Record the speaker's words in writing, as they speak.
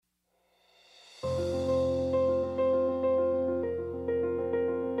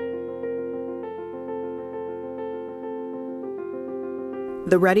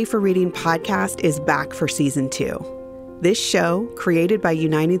The Ready for Reading podcast is back for season 2. This show, created by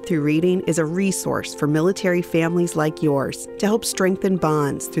United Through Reading, is a resource for military families like yours to help strengthen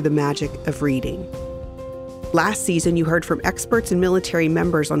bonds through the magic of reading. Last season, you heard from experts and military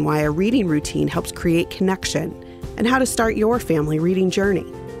members on why a reading routine helps create connection and how to start your family reading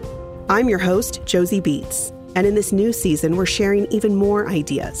journey. I'm your host, Josie Beats, and in this new season, we're sharing even more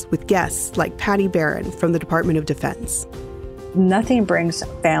ideas with guests like Patty Barron from the Department of Defense. Nothing brings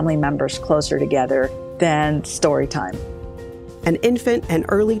family members closer together than story time. An infant and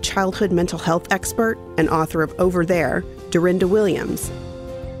early childhood mental health expert and author of Over There, Dorinda Williams.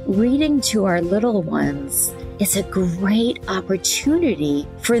 Reading to our little ones is a great opportunity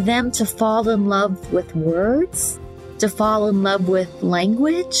for them to fall in love with words, to fall in love with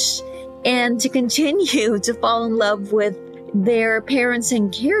language, and to continue to fall in love with their parents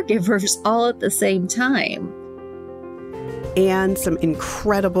and caregivers all at the same time. And some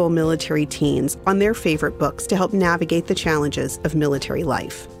incredible military teens on their favorite books to help navigate the challenges of military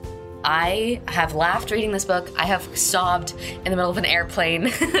life. I have laughed reading this book. I have sobbed in the middle of an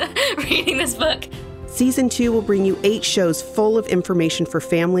airplane reading this book. Season 2 will bring you 8 shows full of information for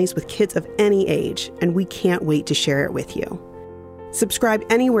families with kids of any age, and we can't wait to share it with you. Subscribe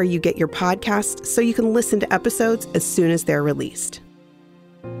anywhere you get your podcasts so you can listen to episodes as soon as they're released.